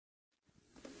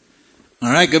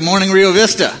All right, good morning, Rio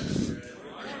Vista.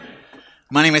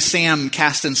 My name is Sam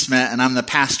Castensmith, and I'm the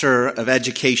pastor of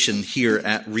education here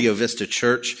at Rio Vista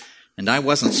Church, and I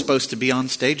wasn't supposed to be on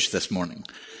stage this morning.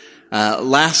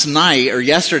 Last night, or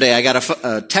yesterday, I got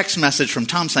a text message from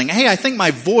Tom saying, hey, I think my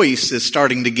voice is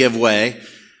starting to give way,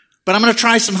 but I'm going to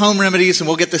try some home remedies and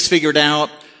we'll get this figured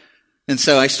out. And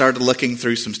so I started looking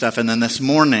through some stuff, and then this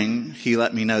morning, he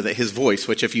let me know that his voice,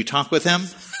 which if you talk with him,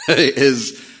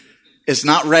 is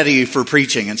not ready for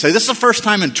preaching. And so this is the first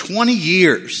time in 20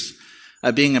 years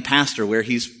of being a pastor where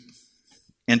he's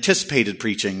anticipated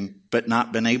preaching but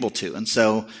not been able to. And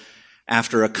so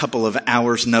after a couple of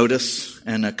hours notice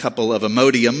and a couple of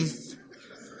Imodium,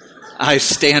 I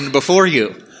stand before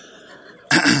you.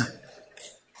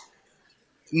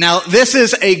 Now, this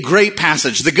is a great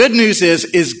passage. The good news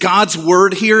is God's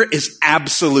word here is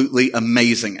absolutely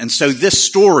amazing. And so this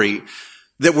story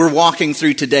that we're walking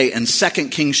through today in 2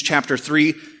 Kings chapter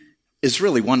 3 is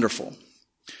really wonderful.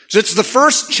 So it's the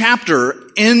first chapter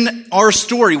in our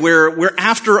story where we're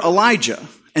after Elijah.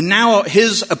 And now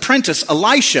his apprentice,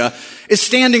 Elisha, is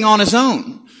standing on his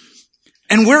own.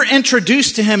 And we're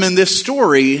introduced to him in this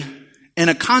story in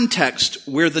a context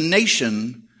where the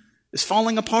nation is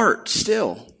falling apart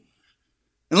still.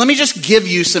 And let me just give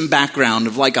you some background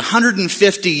of like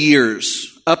 150 years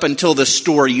up until this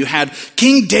story. You had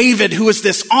King David, who was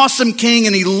this awesome king,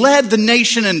 and he led the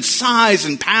nation in size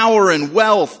and power and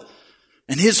wealth.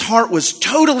 And his heart was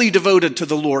totally devoted to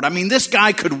the Lord. I mean, this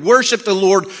guy could worship the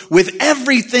Lord with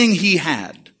everything he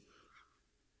had.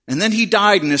 And then he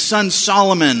died, and his son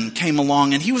Solomon came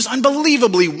along, and he was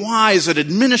unbelievably wise at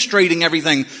administrating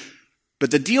everything.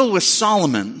 But the deal with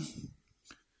Solomon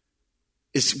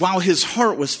is while his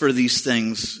heart was for these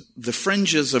things, the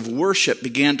fringes of worship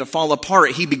began to fall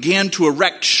apart. He began to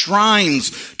erect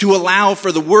shrines to allow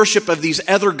for the worship of these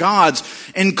other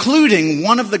gods, including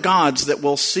one of the gods that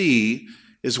we'll see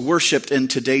is worshipped in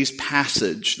today's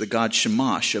passage, the god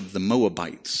Shamash of the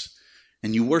Moabites.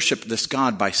 And you worship this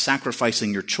god by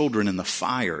sacrificing your children in the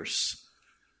fires.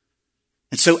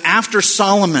 And so after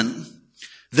Solomon,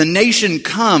 the nation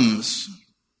comes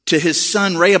to his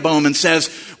son Rehoboam and says,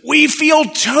 we feel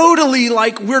totally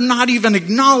like we're not even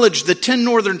acknowledged. The 10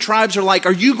 northern tribes are like,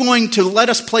 are you going to let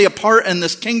us play a part in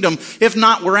this kingdom? If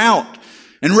not, we're out.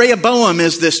 And Rehoboam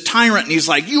is this tyrant, and he's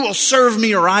like, you will serve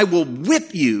me or I will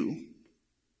whip you.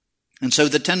 And so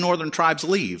the 10 northern tribes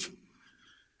leave.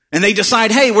 And they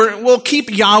decide, hey, we'll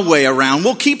keep Yahweh around.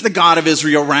 We'll keep the God of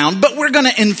Israel around, but we're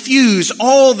going to infuse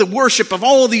all the worship of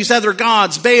all these other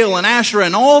gods, Baal and Asherah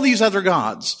and all these other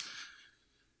gods.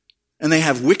 And they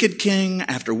have wicked king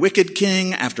after wicked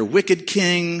king after wicked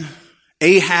king.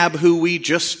 Ahab, who we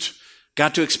just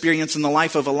got to experience in the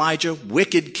life of Elijah,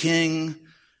 wicked king.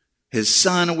 His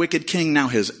son, a wicked king. Now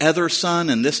his other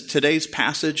son, in today's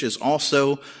passage, is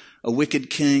also a wicked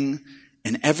king.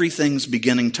 And everything's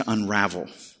beginning to unravel.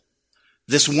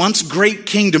 This once great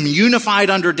kingdom unified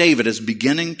under David is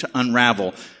beginning to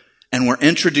unravel. And we're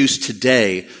introduced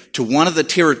today to one of the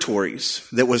territories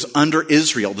that was under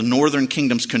Israel, the northern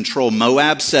kingdom's control.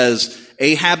 Moab says,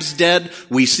 Ahab's dead.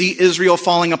 We see Israel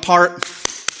falling apart.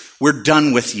 We're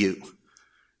done with you.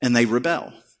 And they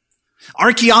rebel.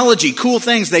 Archaeology, cool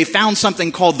things. They found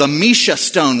something called the Mesha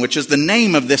stone, which is the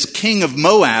name of this king of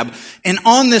Moab. And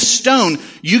on this stone,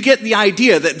 you get the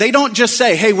idea that they don't just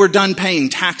say, hey, we're done paying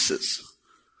taxes.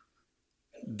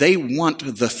 They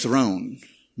want the throne.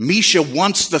 Mesha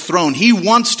wants the throne. He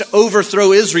wants to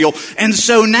overthrow Israel. And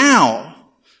so now,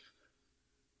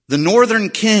 the northern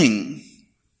king,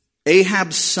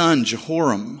 Ahab's son,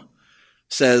 Jehoram,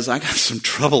 says, I got some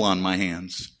trouble on my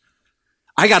hands.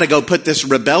 I got to go put this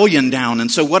rebellion down. And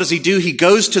so what does he do? He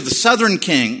goes to the southern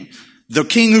king, the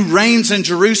king who reigns in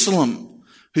Jerusalem,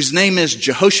 whose name is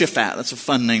Jehoshaphat. That's a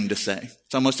fun name to say.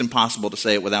 It's almost impossible to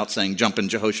say it without saying jumping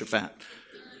Jehoshaphat.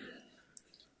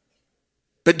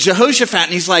 But Jehoshaphat,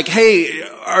 and he's like, hey,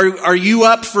 are you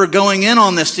up for going in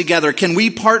on this together? Can we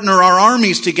partner our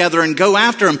armies together and go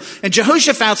after him? And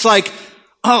Jehoshaphat's like,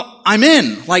 oh, I'm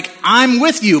in. Like, I'm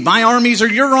with you. My armies are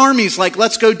your armies. Like,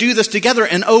 let's go do this together.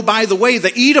 And oh, by the way,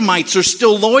 the Edomites are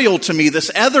still loyal to me, this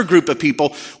other group of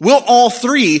people. We'll all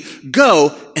three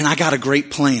go, and I got a great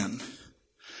plan.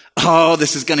 Oh,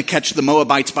 this is going to catch the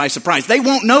Moabites by surprise. They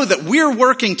won't know that we're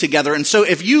working together. And so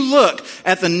if you look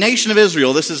at the nation of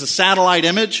Israel, this is a satellite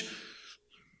image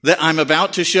that I'm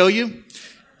about to show you.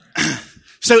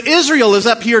 So Israel is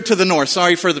up here to the north.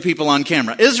 Sorry for the people on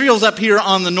camera. Israel's up here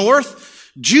on the north.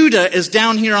 Judah is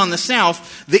down here on the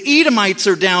south. The Edomites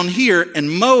are down here, and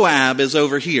Moab is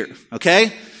over here.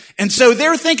 Okay? And so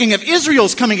they're thinking, if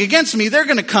Israel's coming against me, they're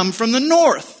going to come from the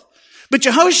north. But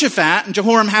Jehoshaphat and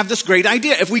Jehoram have this great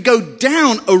idea. If we go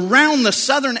down around the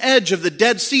southern edge of the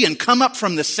Dead Sea and come up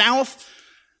from the south,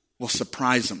 we'll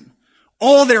surprise them.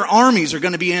 All their armies are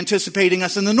going to be anticipating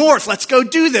us in the north. Let's go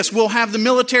do this. We'll have the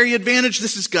military advantage.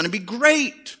 This is going to be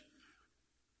great.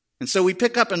 And so we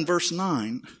pick up in verse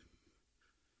 9.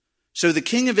 So the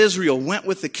king of Israel went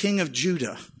with the king of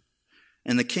Judah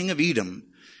and the king of Edom.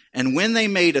 And when they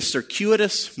made a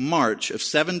circuitous march of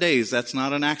 7 days, that's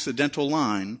not an accidental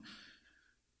line,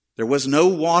 there was no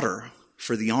water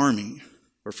for the army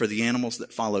or for the animals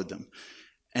that followed them.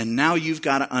 And now you've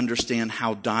got to understand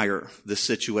how dire this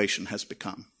situation has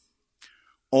become.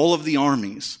 All of the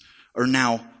armies are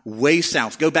now way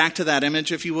south. Go back to that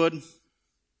image if you would.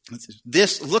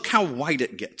 Look how white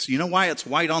it gets. You know why it's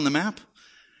white on the map?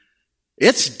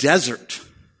 It's desert.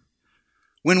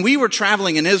 When we were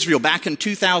traveling in Israel back in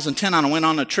 2010, I went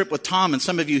on a trip with Tom and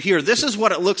some of you here. This is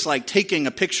what it looks like taking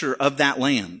a picture of that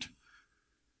land.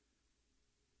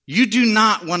 You do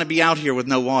not want to be out here with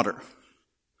no water.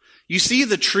 You see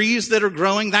the trees that are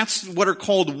growing? That's what are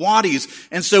called wadis.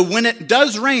 And so when it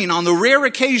does rain, on the rare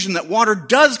occasion that water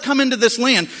does come into this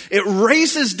land, it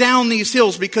races down these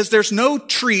hills because there's no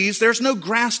trees, there's no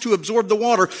grass to absorb the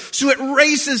water. So it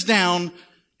races down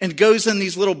and goes in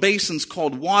these little basins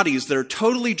called wadis that are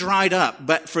totally dried up.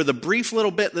 But for the brief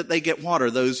little bit that they get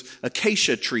water, those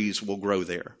acacia trees will grow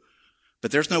there.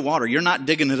 But there's no water. You're not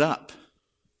digging it up.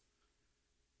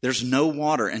 There's no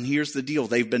water. And here's the deal.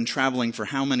 They've been traveling for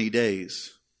how many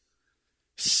days?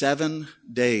 7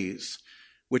 days.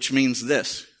 Which means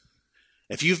this.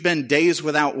 If you've been days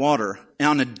without water,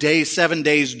 on a 7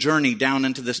 days journey down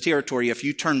into this territory, if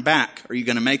you turn back, are you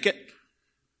going to make it?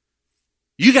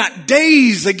 You got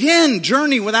days again,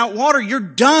 journey without water. You're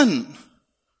done.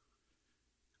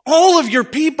 All of your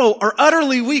people are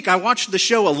utterly weak. I watched the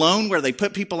show Alone where they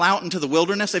put people out into the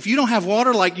wilderness. If you don't have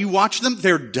water like you watch them,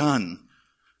 they're done.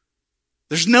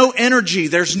 There's no energy.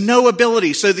 There's no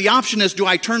ability. So the option is, do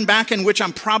I turn back in which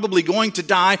I'm probably going to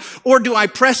die? Or do I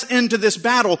press into this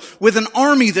battle with an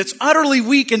army that's utterly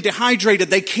weak and dehydrated?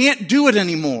 They can't do it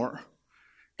anymore.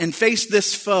 And face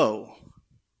this foe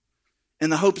in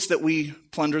the hopes that we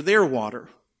plunder their water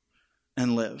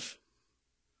and live.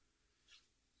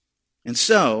 And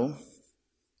so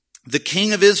the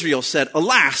king of Israel said,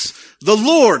 alas, the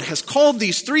Lord has called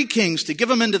these 3 kings to give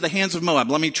them into the hands of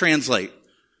Moab. Let me translate.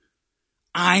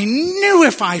 I knew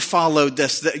if I followed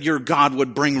this that your God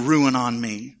would bring ruin on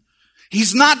me.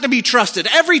 He's not to be trusted.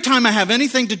 Every time I have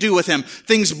anything to do with him,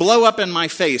 things blow up in my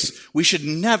face. We should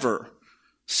never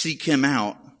seek him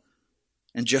out.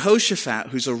 And Jehoshaphat,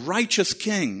 who's a righteous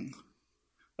king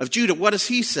of Judah, what does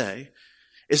he say?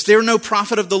 Is there no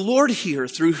prophet of the Lord here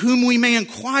through whom we may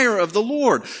inquire of the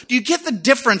Lord? Do you get the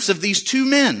difference of these 2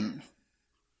 men?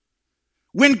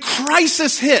 When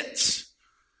crisis hits,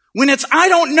 when it's, I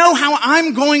don't know how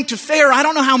I'm going to fare. I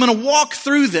don't know how I'm going to walk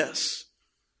through this.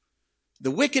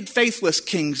 The wicked, faithless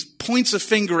king points a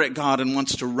finger at God and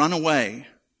wants to run away.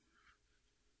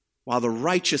 While the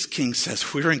righteous king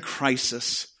says, we're in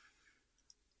crisis.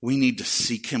 We need to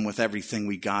seek him with everything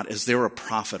we got. Is there a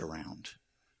prophet around?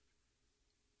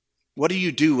 What do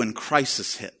you do when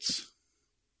crisis hits?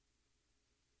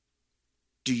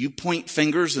 Do you point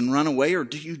fingers and run away, or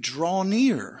do you draw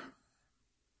near?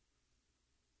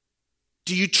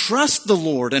 Do you trust the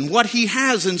Lord and what he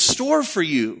has in store for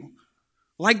you?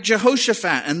 Like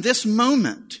Jehoshaphat in this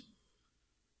moment.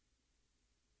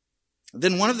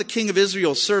 Then one of the king of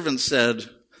Israel's servants said,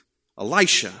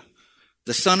 Elisha,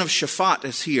 the son of Shaphat,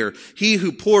 is here. He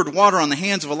who poured water on the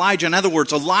hands of Elijah. In other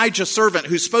words, Elijah's servant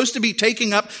who's supposed to be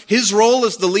taking up his role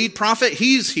as the lead prophet,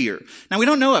 he's here. Now we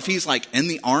don't know if he's like in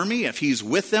the army, if he's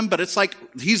with them, but it's like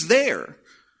he's there.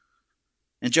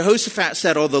 And Jehoshaphat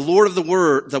said, oh, the word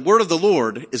of the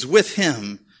Lord is with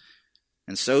him.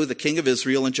 And so the king of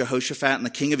Israel and Jehoshaphat and the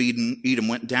king of Edom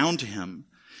went down to him.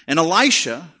 And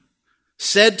Elisha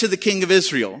said to the king of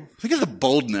Israel, look at the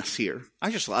boldness here. I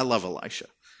love Elisha.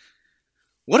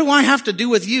 What do I have to do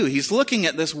with you? He's looking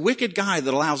at this wicked guy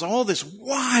that allows all this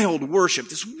wild worship,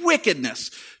 this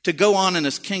wickedness to go on in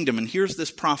his kingdom. And here's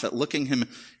this prophet looking him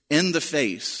in the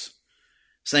face,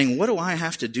 saying, what do I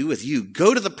have to do with you?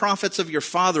 Go to the prophets of your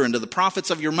father and to the prophets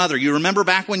of your mother. You remember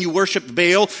back when you worshiped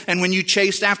Baal and when you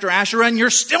chased after Asherah, and you're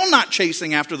still not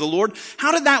chasing after the Lord.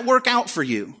 How did that work out for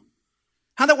you?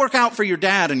 How did that work out for your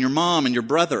dad and your mom and your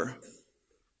brother?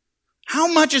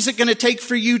 How much is it going to take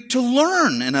for you to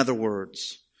learn, in other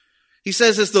words? He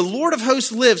says, as the Lord of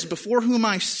hosts lives before whom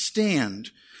I stand,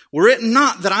 were it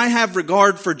not that I have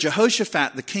regard for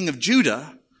Jehoshaphat, the king of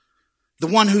Judah, the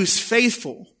one who's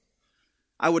faithful,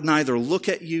 I would neither look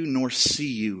at you nor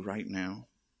see you right now.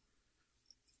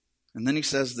 And then he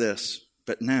says this,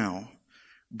 but now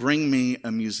bring me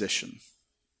a musician.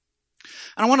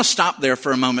 And I want to stop there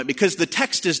for a moment because the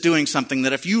text is doing something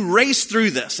that if you race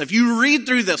through this, if you read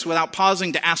through this without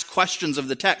pausing to ask questions of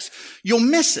the text, you'll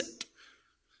miss it.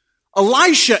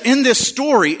 Elisha in this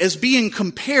story is being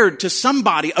compared to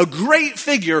somebody, a great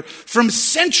figure from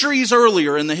centuries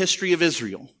earlier in the history of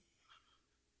Israel.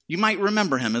 You might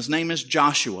remember him. His name is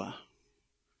Joshua.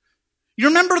 You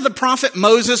remember the prophet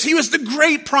Moses? He was the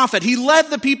great prophet. He led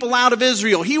the people out of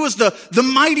Israel. He was the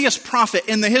mightiest prophet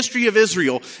in the history of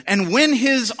Israel. And when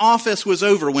his office was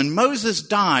over, when Moses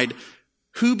died,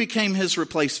 who became his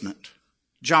replacement?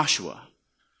 Joshua.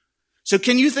 So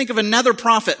can you think of another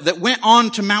prophet that went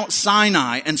on to Mount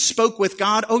Sinai and spoke with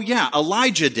God? Oh yeah,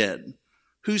 Elijah did.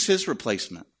 Who's his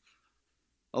replacement?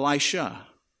 Elisha.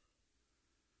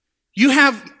 You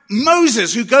have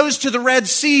Moses who goes to the Red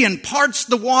Sea and parts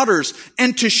the waters,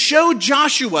 and to show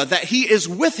Joshua that he is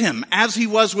with him as he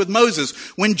was with Moses.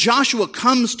 When Joshua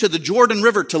comes to the Jordan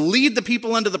River to lead the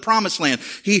people into the promised land,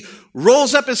 he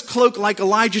rolls up his cloak like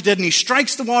Elijah did and he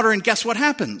strikes the water, and guess what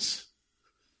happens?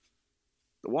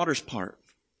 The waters part.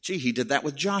 Gee, he did that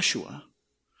with Joshua.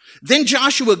 Then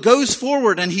Joshua goes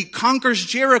forward and he conquers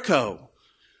Jericho.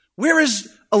 Where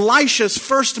is Elisha's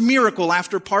first miracle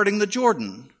after parting the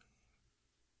Jordan?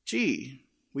 Gee,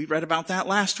 we read about that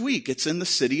last week. It's in the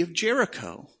city of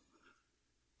Jericho.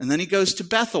 And then he goes to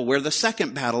Bethel, where the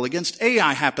second battle against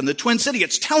Ai happened, the twin city.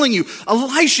 It's telling you,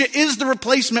 Elisha is the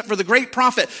replacement for the great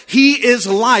prophet. He is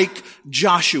like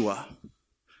Joshua.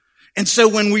 And so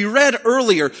when we read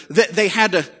earlier that they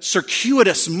had a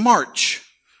circuitous march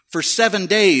for 7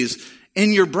 days,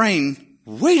 in your brain,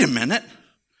 wait a minute.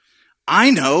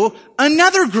 I know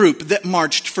another group that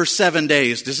marched for 7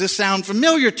 days. Does this sound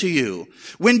familiar to you?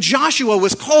 When Joshua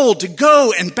was called to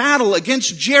go and battle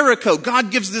against Jericho,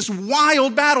 God gives this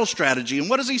wild battle strategy. And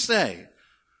what does he say?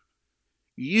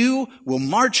 You will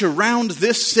march around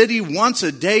this city once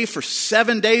a day for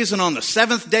 7 days, and on the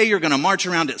seventh day you're going to march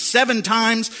around it 7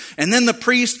 times, and then the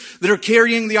priests that are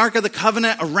carrying the Ark of the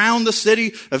Covenant around the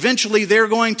city, eventually they're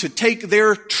going to take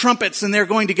their trumpets and they're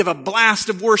going to give a blast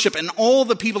of worship, and all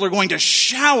the people are going to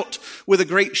shout with a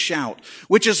great shout,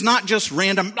 which is not just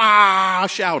random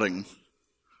shouting.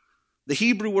 The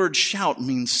Hebrew word shout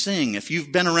means sing. If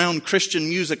you've been around Christian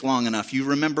music long enough, you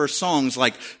remember songs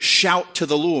like Shout to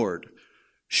the Lord,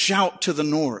 Shout to the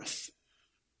North.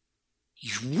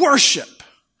 You worship.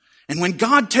 And when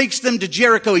God takes them to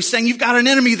Jericho, he's saying, you've got an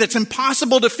enemy that's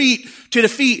impossible to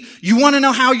defeat. You want to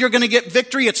know how you're going to get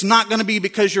victory? It's not going to be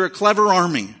because you're a clever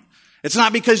army. It's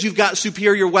not because you've got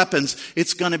superior weapons.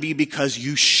 It's going to be because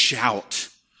you shout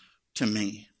to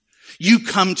me. You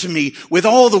come to me with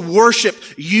all the worship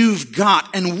you've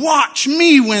got and watch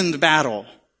me win the battle.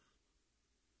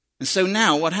 And so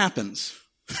now what happens?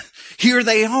 Here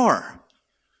they are.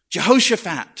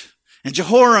 Jehoshaphat and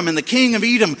Jehoram and the king of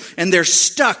Edom, and they're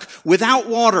stuck without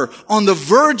water on the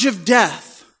verge of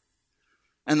death.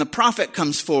 And the prophet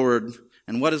comes forward,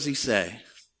 and what does he say?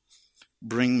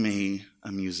 Bring me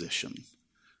a musician.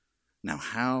 Now,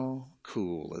 how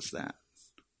cool is that?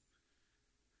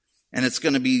 And it's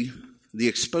going to be the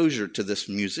exposure to this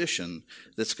musician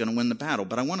that's going to win the battle.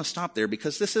 But I want to stop there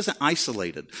because this isn't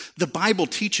isolated. The Bible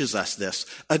teaches us this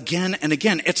again and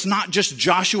again. It's not just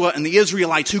Joshua and the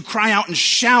Israelites who cry out and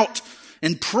shout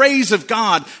in praise of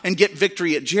God and get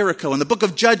victory at Jericho. In the book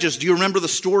of Judges, do you remember the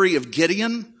story of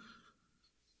Gideon?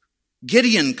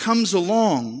 Gideon comes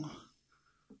along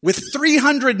with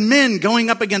 300 men going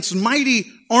up against mighty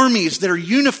armies that are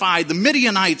unified, the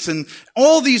Midianites and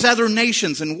all these other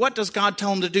nations. And what does God tell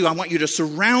them to do? I want you to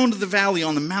surround the valley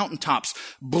on the mountaintops,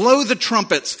 blow the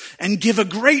trumpets, and give a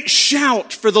great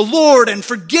shout for the Lord and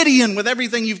for Gideon with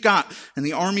everything you've got. And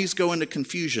the armies go into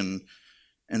confusion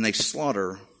and they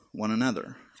slaughter one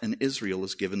another. And Israel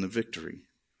is given the victory.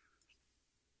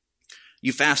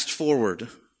 You fast forward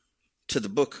to the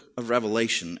book of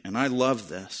Revelation, and I love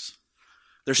this.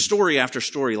 There's story after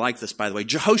story like this, by the way.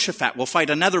 Jehoshaphat will fight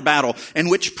another battle in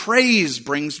which praise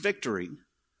brings victory.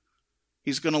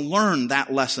 He's going to learn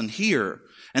that lesson here.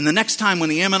 And the next time when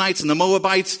the Ammonites and the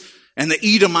Moabites and the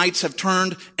Edomites have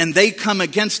turned and they come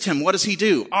against him, what does he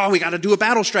do? Oh, we got to do a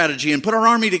battle strategy and put our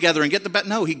army together and get the battle.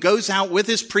 No, he goes out with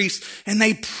his priests and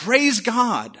they praise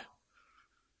God.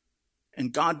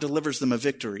 And God delivers them a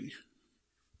victory.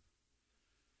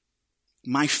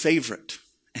 My favorite.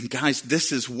 And guys,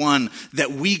 this is one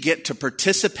that we get to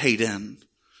participate in.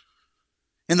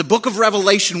 In the book of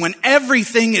Revelation, when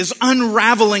everything is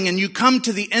unraveling and you come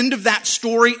to the end of that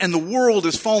story and the world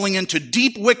is falling into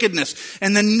deep wickedness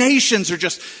and the nations are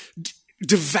just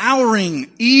devouring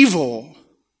evil,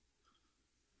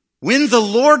 When the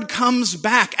Lord comes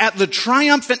back at the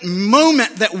triumphant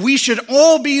moment that we should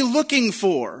all be looking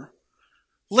for.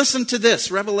 Listen to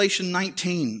this, Revelation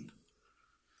 19.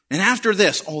 And after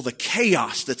this, all the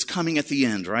chaos that's coming at the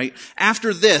end, right?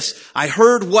 After this, I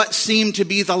heard what seemed to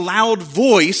be the loud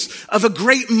voice of a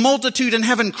great multitude in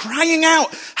heaven crying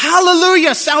out,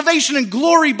 "Hallelujah! Salvation and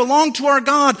glory belong to our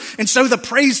God." And so the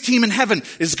praise team in heaven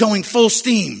is going full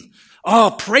steam.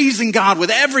 Oh, praising God with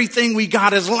everything we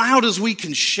got as loud as we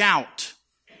can shout.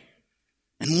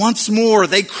 And once more,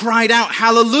 they cried out,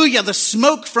 "Hallelujah! The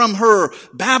smoke from her,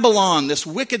 Babylon, this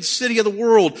wicked city of the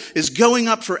world, is going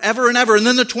up forever and ever." And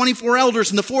then the 24 elders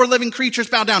and the 4 living creatures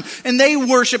bow down and they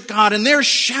worship God and they're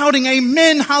shouting,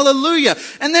 "Amen, hallelujah."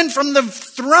 And then from the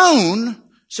throne,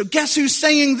 so guess who's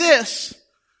saying this?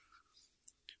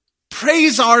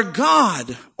 "Praise our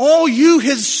God, all you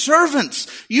his servants,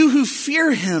 you who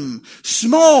fear him,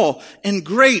 small and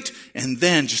great." And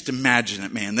then just imagine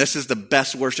it, man. This is the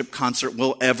best worship concert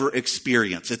we'll ever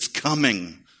experience. It's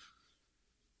coming.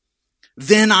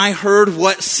 "Then I heard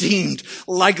what seemed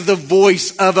like the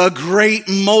voice of a great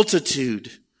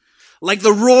multitude, like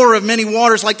the roar of many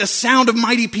waters, like the sound of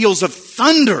mighty peals of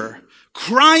thunder,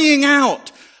 crying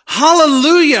out,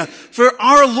 'Hallelujah, for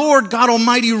our Lord God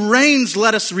Almighty reigns.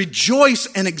 Let us rejoice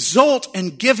and exult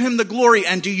and give him the glory.'"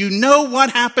 And do you know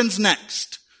what happens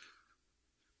next?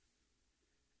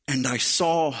 "And I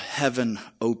saw heaven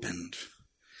opened.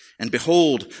 And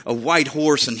behold, a white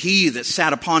horse, and he that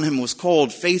sat upon him was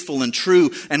called Faithful and True,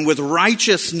 and with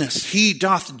righteousness he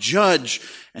doth judge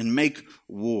and make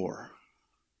war."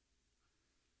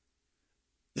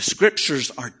 The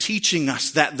scriptures are teaching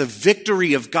us that the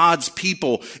victory of God's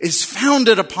people is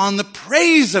founded upon the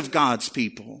praise of God's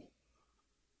people.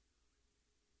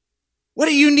 What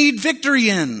do you need victory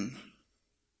in?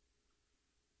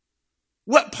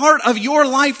 What part of your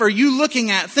life are you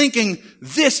looking at thinking,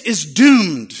 this is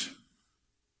doomed?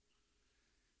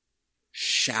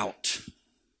 Shout.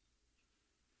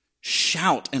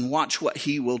 Shout and watch what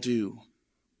he will do.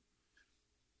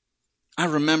 I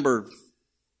remember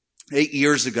 8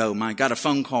 years ago, I got a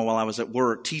phone call while I was at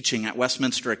work teaching at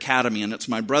Westminster Academy, and it's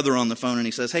my brother on the phone, and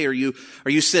he says, "Hey, are you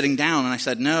sitting down?" And I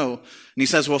said, "No." And he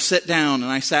says, "Well, sit down." And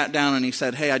I sat down, and he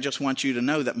said, "Hey, I just want you to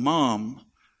know that Mom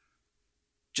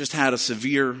just had a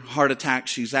severe heart attack.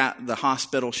 She's at the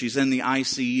hospital. She's in the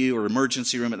ICU or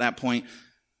emergency room at that point.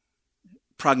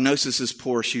 Prognosis is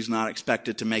poor. She's not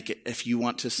expected to make it. If you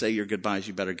want to say your goodbyes,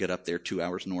 you better get up there 2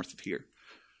 hours north of here."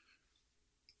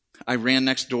 I ran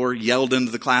next door, yelled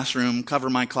into the classroom, cover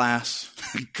my class,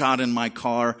 got in my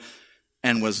car,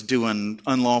 and was doing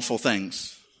unlawful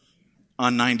things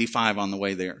on 95 on the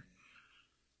way there.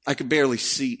 I could barely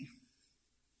see.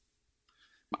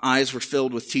 My eyes were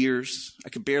filled with tears. I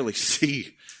could barely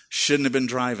see. Shouldn't have been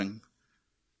driving.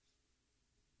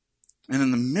 And in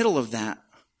the middle of that,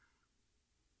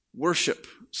 worship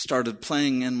started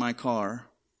playing in my car.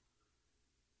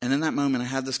 And in that moment, I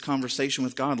had this conversation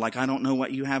with God, like, I don't know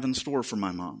what you have in store for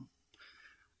my mom.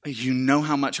 You know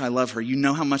how much I love her. You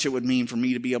know how much it would mean for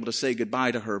me to be able to say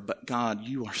goodbye to her. But God,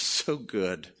 you are so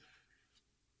good.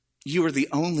 You are the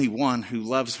only one who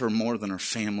loves her more than her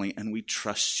family, and we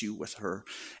trust you with her.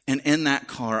 And in that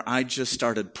car, I just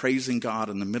started praising God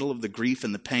in the middle of the grief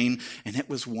and the pain, and it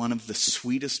was one of the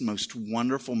sweetest, most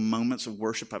wonderful moments of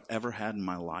worship I've ever had in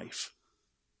my life.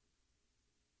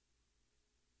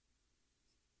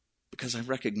 Because I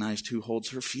recognized who holds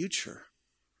her future.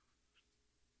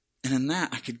 And in that,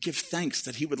 I could give thanks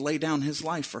that he would lay down his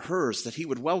life for hers, that he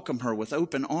would welcome her with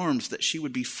open arms, that she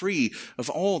would be free of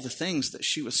all the things that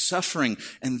she was suffering.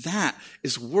 And that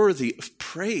is worthy of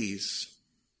praise.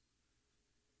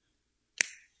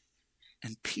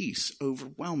 And peace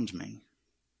overwhelmed me.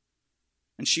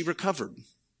 And she recovered.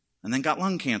 And then got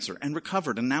lung cancer and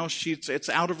recovered. And now it's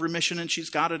out of remission and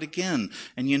she's got it again.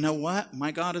 And you know what?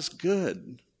 My God is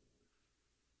good.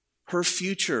 Her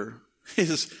future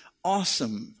is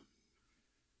awesome.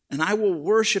 And I will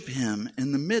worship him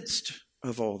in the midst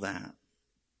of all that.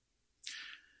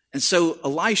 And so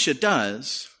Elisha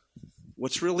does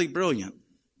what's really brilliant.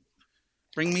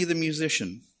 Bring me the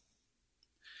musician.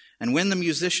 And when the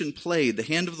musician played, the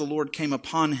hand of the Lord came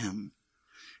upon him.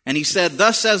 And he said,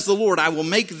 "Thus says the Lord, I will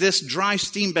make this dry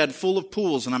steam bed full of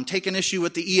pools." And I'm taking issue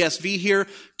with the ESV here.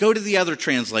 Go to the other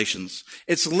translations.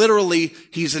 It's literally,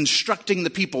 he's instructing the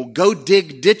people, go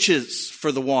dig ditches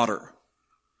for the water.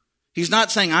 He's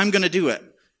not saying, I'm going to do it.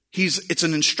 It's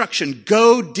an instruction.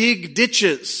 Go dig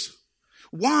ditches.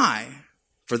 Why?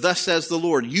 For thus says the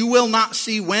Lord, you will not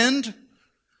see wind.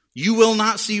 You will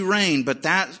not see rain. But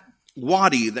that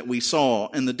wadi that we saw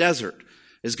in the desert,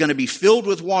 is going to be filled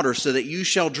with water so that you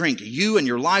shall drink, you and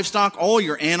your livestock, all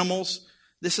your animals.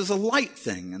 This is a light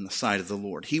thing in the sight of the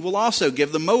Lord. He will also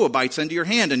give the Moabites into your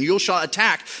hand, and you shall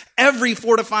attack every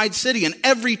fortified city, and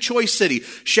every choice city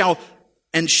shall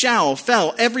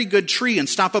fell every good tree and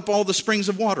stop up all the springs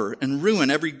of water and ruin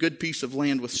every good piece of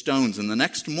land with stones. And the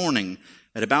next morning,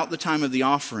 at about the time of the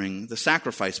offering, the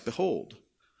sacrifice, behold,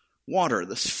 water,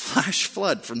 this flash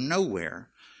flood from nowhere,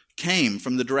 came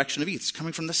from the direction of east,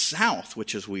 coming from the south,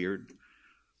 which is weird,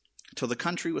 till the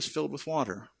country was filled with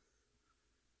water.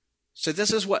 So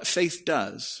this is what faith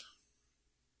does.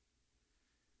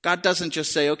 God doesn't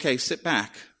just say, okay, sit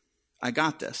back. I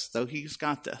got this, though he's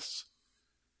got this.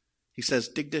 He says,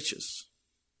 dig ditches.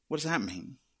 What does that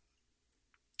mean?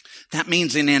 That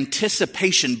means in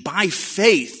anticipation, by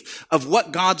faith of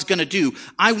what God's going to do,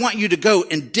 I want you to go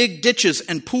and dig ditches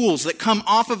and pools that come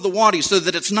off of the water so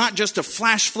that it's not just a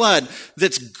flash flood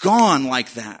that's gone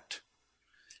like that.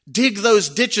 Dig those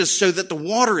ditches so that the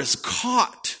water is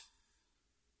caught.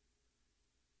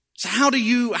 So how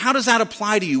does that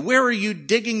apply to you? Where are you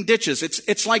digging ditches?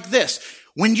 It's like this.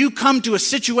 When you come to a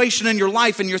situation in your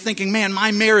life and you're thinking, man,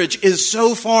 my marriage is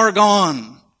so far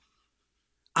gone.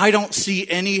 I don't see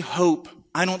any hope.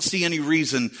 I don't see any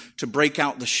reason to break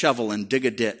out the shovel and dig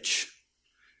a ditch.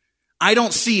 I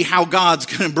don't see how God's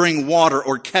going to bring water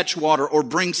or catch water or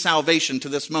bring salvation to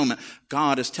this moment.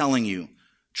 God is telling you,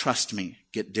 trust me,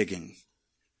 get digging.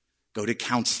 Go to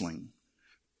counseling.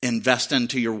 Invest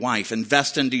into your wife.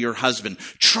 Invest into your husband.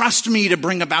 Trust me to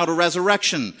bring about a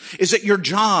resurrection. Is it your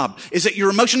job? Is it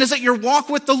your emotion? Is it your walk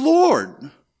with the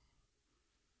Lord?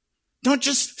 Don't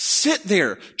just sit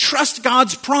there. Trust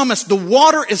God's promise. The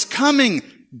water is coming.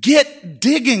 Get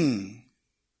digging.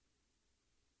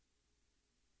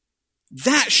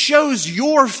 That shows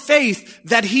your faith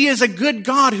that he is a good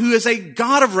God who is a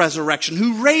God of resurrection,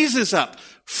 who raises up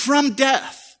from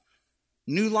death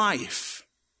new life.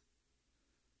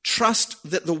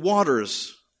 Trust that the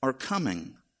waters are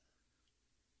coming.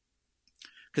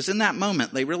 Because in that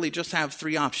moment, they really just have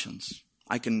three options.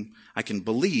 I can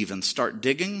believe and start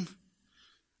digging.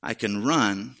 I can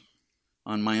run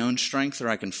on my own strength, or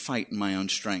I can fight in my own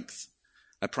strength.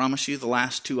 I promise you the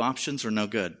last two options are no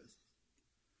good.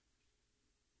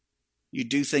 You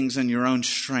do things in your own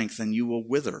strength and you will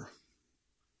wither.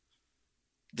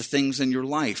 The things in your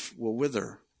life will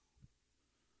wither.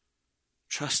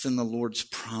 Trust in the Lord's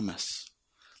promise.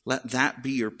 Let that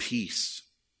be your peace.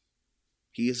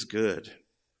 He is good.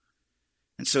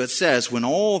 And so it says, when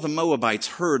all the Moabites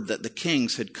heard that the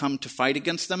kings had come to fight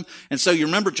against them, and so you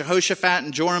remember Jehoshaphat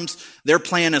and Joram's, their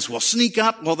plan is, we'll sneak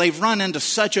up. Well, they've run into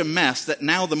such a mess that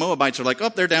now the Moabites are like, oh,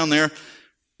 they're down there.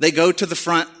 They go to the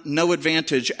front, no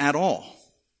advantage at all.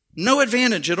 No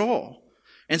advantage at all.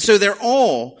 And so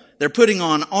they're putting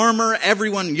on armor,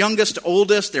 everyone, youngest to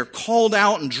oldest, they're called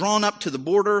out and drawn up to the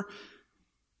border.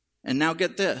 And now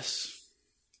get this.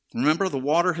 Remember, the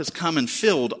water has come and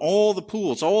filled all the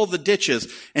pools, all the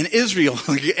ditches, and Israel,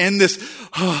 and this,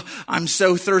 oh, I'm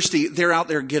so thirsty. They're out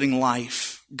there getting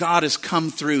life. God has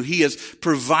come through. He has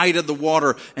provided the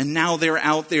water, and now they're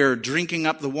out there drinking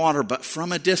up the water. But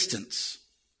from a distance,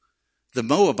 the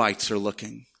Moabites are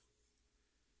looking.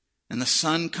 And the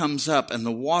sun comes up, and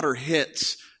the water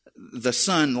hits. The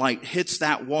sunlight hits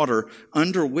that water,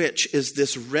 under which is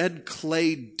this red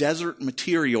clay desert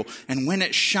material. And when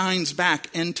it shines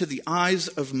back into the eyes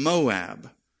of Moab,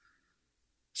 it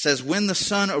says, when the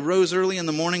sun arose early in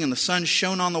the morning and the sun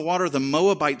shone on the water, the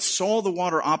Moabites saw the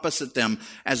water opposite them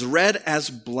as red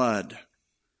as blood.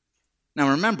 Now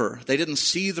remember, they didn't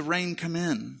see the rain come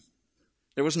in.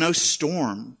 There was no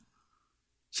storm.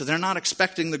 So they're not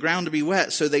expecting the ground to be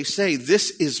wet. So they say,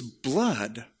 this is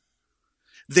blood.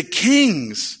 The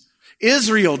kings,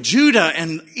 Israel, Judah,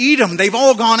 and Edom, they've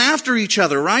all gone after each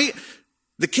other, right?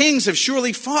 The kings have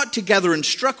surely fought together and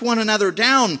struck one another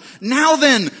down. Now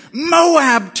then,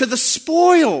 Moab to the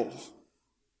spoil.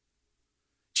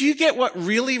 Do you get what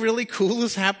really, really cool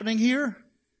is happening here?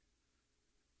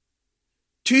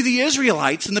 To the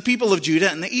Israelites and the people of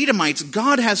Judah and the Edomites,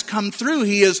 God has come through.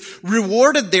 He has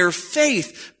rewarded their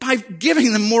faith by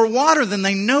giving them more water than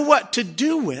they know what to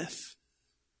do with.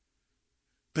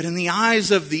 But in the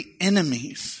eyes of the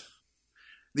enemies,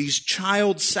 these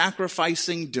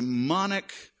child-sacrificing,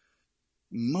 demonic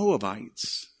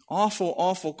Moabites, awful,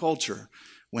 awful culture,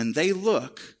 when they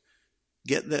look,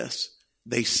 get this,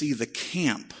 they see the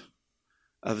camp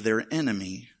of their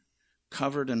enemy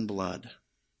covered in blood.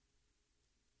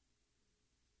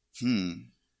 And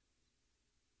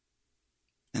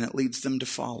it leads them to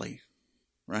folly,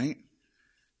 right?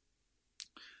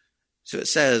 So it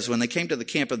says, when they came to the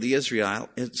camp of the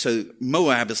Israelites, so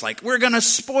Moab is like, we're going to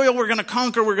spoil, we're going to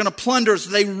conquer, we're going to plunder.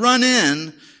 So they run in.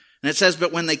 And it says,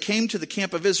 but when they came to the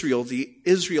camp of Israel, the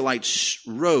Israelites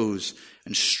rose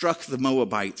and struck the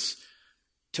Moabites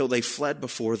till they fled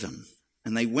before them.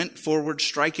 And they went forward,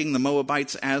 striking the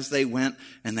Moabites as they went,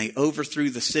 and they overthrew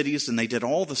the cities, and they did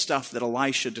all the stuff that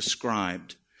Elisha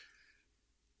described.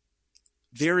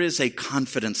 There is a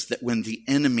confidence that when the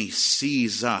enemy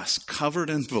sees us covered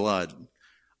in blood,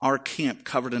 our camp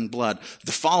covered in blood,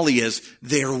 the folly is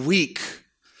they're weak.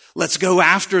 Let's go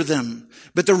after them.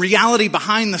 But the reality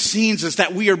behind the scenes is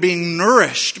that we are being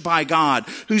nourished by God,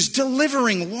 who's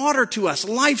delivering water to us,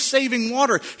 life-saving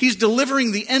water. He's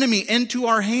delivering the enemy into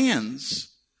our hands.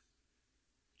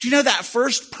 Do you know that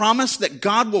first promise that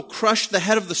God will crush the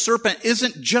head of the serpent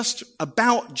isn't just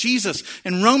about Jesus?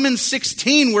 In Romans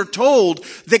 16, we're told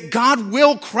that God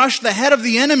will crush the head of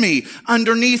the enemy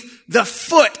underneath the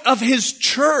foot of his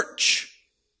church.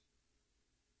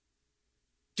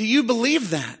 Do you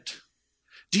believe that?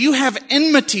 Do you have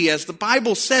enmity, as the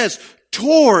Bible says,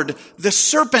 toward the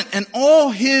serpent and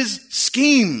all his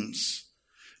schemes?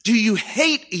 Do you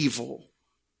hate evil?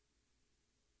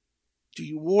 Do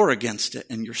you war against it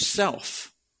in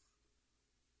yourself?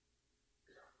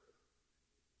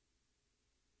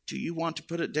 Do you want to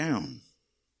put it down?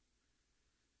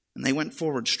 And they went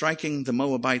forward, striking the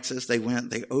Moabites as they went.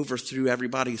 They overthrew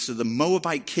everybody. So the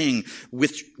Moabite king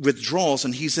withdraws,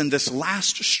 and he's in this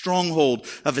last stronghold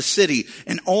of a city,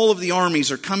 and all of the armies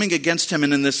are coming against him.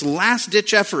 And in this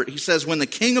last-ditch effort, he says, when the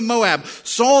king of Moab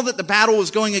saw that the battle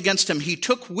was going against him, he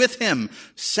took with him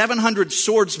 700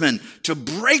 swordsmen to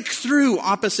break through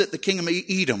opposite the king of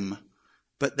Edom.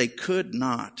 But they could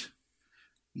not.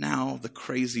 Now, the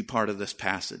crazy part of this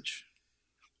passage.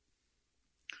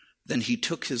 Then he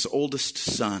took his oldest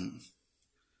son,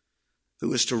 who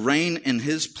was to reign in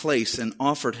his place, and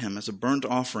offered him as a burnt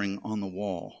offering on the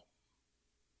wall.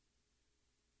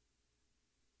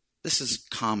 This is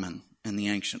common in the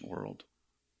ancient world.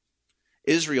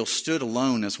 Israel stood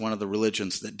alone as one of the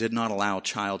religions that did not allow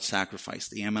child sacrifice.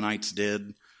 The Ammonites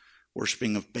did.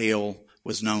 Worshipping of Baal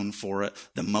was known for it.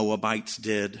 The Moabites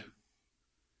did.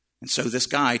 And so this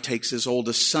guy takes his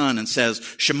oldest son and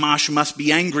says, Shamash must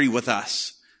be angry with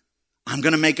us. I'm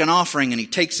going to make an offering. And he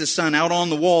takes his son out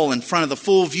on the wall in front of the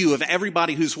full view of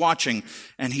everybody who's watching.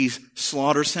 And he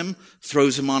slaughters him,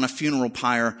 throws him on a funeral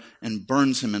pyre, and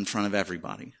burns him in front of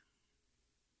everybody.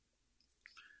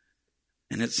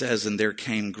 And it says, and there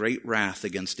came great wrath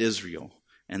against Israel,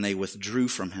 and they withdrew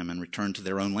from him and returned to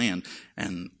their own land.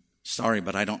 And sorry,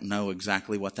 but I don't know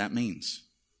exactly what that means.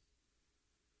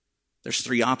 There's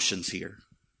three options here.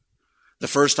 The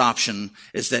first option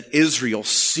is that Israel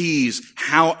sees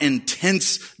how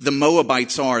intense the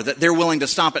Moabites are, that they're willing to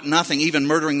stop at nothing, even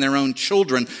murdering their own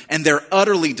children, and they're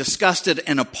utterly disgusted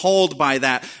and appalled by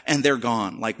that, and they're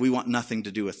gone. Like, we want nothing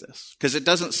to do with this. Because it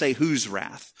doesn't say whose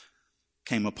wrath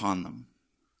came upon them.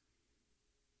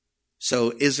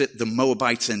 So is it the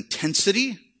Moabites'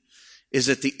 intensity? Is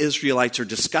it the Israelites are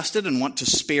disgusted and want to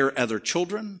spare other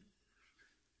children?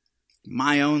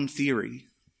 My own theory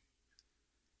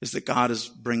is that God is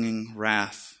bringing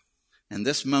wrath in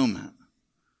this moment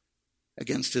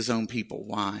against his own people.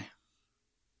 Why?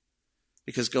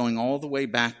 Because going all the way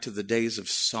back to the days of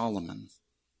Solomon,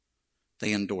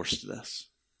 they endorsed this.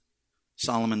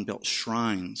 Solomon built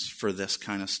shrines for this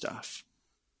kind of stuff.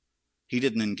 He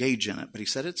didn't engage in it, but he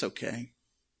said it's okay.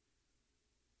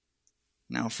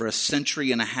 Now, for a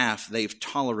century and a half, they've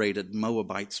tolerated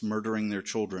Moabites murdering their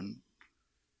children.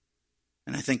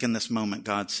 And I think in this moment,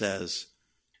 God says,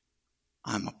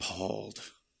 I'm appalled.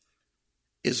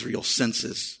 Israel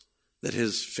senses that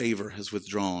his favor has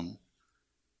withdrawn,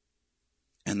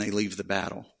 and they leave the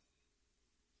battle.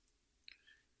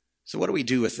 So what do we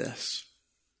do with this?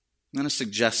 I'm going to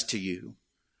suggest to you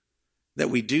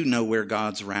that we do know where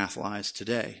God's wrath lies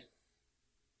today.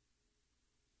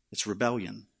 It's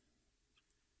rebellion.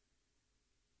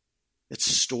 It's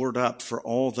stored up for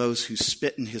all those who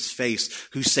spit in his face,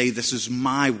 who say, this is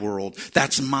my world,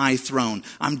 that's my throne,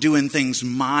 I'm doing things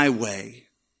my way.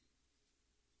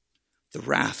 The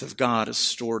wrath of God is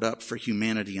stored up for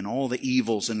humanity and all the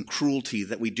evils and cruelty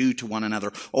that we do to one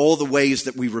another, all the ways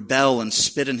that we rebel and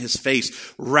spit in his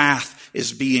face. Wrath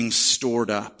is being stored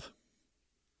up.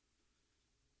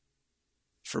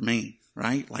 For me,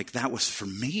 right? Like that was for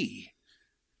me.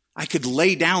 I could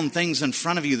lay down things in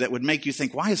front of you that would make you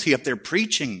think, why is he up there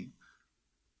preaching?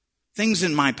 Things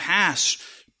in my past,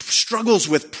 struggles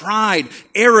with pride,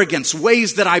 arrogance,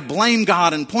 ways that I blame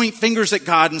God and point fingers at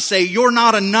God and say, you're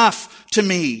not enough to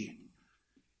me.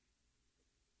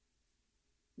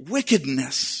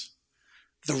 Wickedness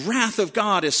The wrath of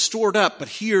God is stored up, but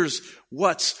here's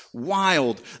what's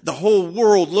wild. The whole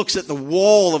world looks at the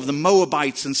wall of the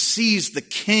Moabites and sees the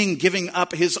king giving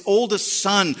up his oldest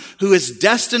son who is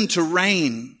destined to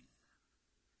reign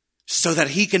so that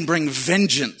he can bring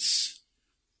vengeance.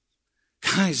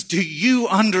 Guys, do you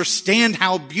understand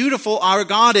how beautiful our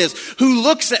God is? Who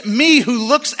looks at me, who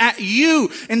looks at you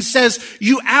and says,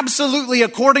 you absolutely,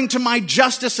 according to my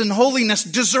justice and holiness,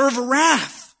 deserve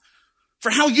wrath for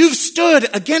how you've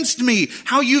stood against me,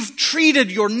 how you've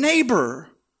treated your neighbor.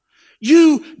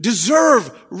 You deserve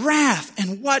wrath.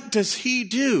 And what does he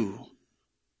do?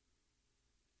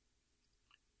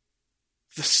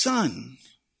 The Son,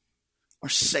 our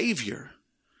Savior,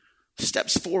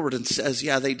 steps forward and says,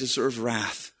 yeah, they deserve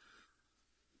wrath.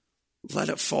 Let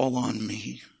it fall on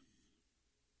me.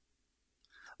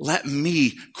 Let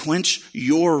me quench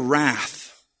your wrath.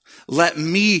 Let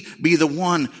me be the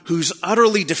one who's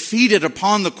utterly defeated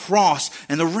upon the cross,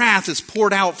 and the wrath is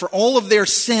poured out for all of their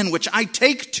sin, which I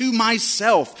take to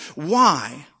myself.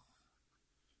 Why?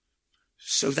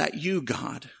 So that you,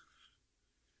 God,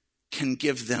 can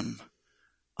give them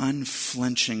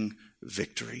unflinching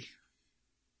victory.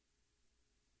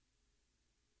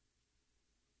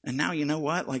 And now you know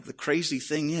what? Like, the crazy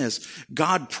thing is,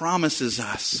 God promises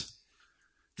us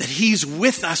that he's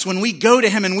with us when we go to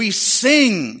him and we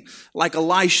sing like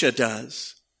Elisha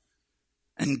does,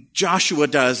 and Joshua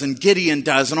does, and Gideon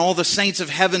does, and all the saints of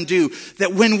heaven do,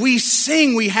 that when we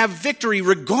sing, we have victory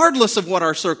regardless of what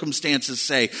our circumstances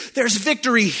say. There's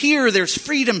victory here. There's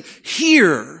freedom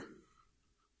here.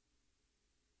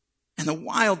 And the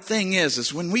wild thing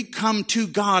is when we come to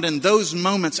God in those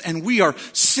moments and we are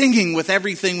singing with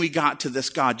everything we got to this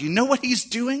God, you know what he's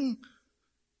doing?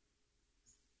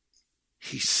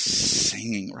 He's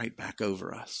singing right back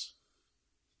over us.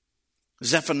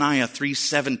 Zephaniah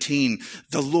 3:17,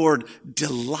 the Lord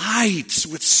delights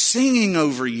with singing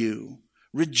over you,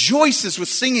 rejoices with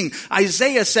singing.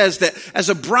 Isaiah says that as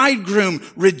a bridegroom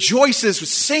rejoices with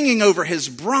singing over his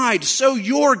bride, so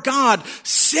your God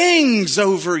sings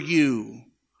over you.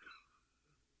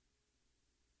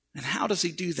 And how does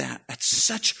he do that? At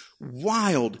such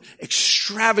wild,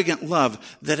 extravagant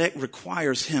love that it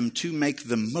requires him to make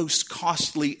the most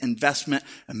costly investment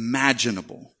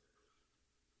imaginable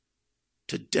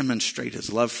to demonstrate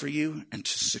his love for you and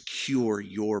to secure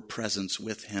your presence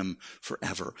with him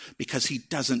forever. Because he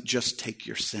doesn't just take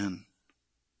your sin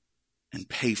and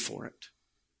pay for it.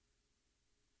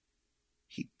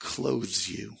 He clothes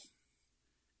you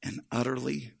in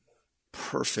utterly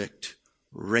perfect,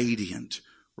 radiant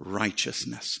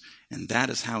righteousness. And that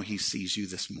is how he sees you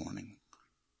this morning.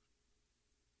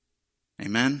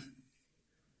 Amen?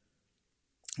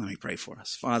 Let me pray for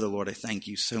us. Father, Lord, I thank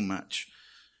you so much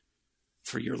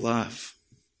for your love.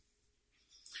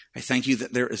 I thank you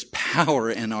that there is power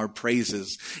in our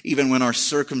praises, even when our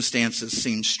circumstances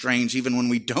seem strange, even when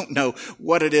we don't know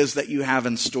what it is that you have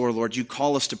in store, Lord. You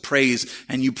call us to praise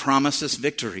and you promise us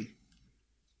victory.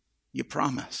 You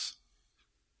promise.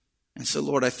 And so,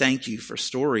 Lord, I thank you for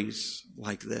stories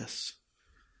like this.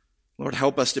 Lord,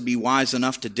 help us to be wise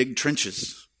enough to dig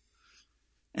trenches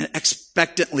and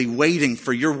expectantly waiting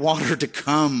for your water to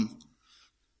come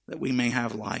that we may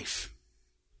have life.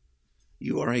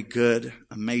 You are a good,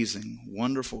 amazing,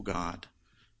 wonderful God,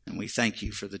 and we thank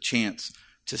you for the chance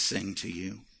to sing to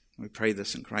you. We pray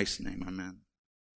this in Christ's name. Amen.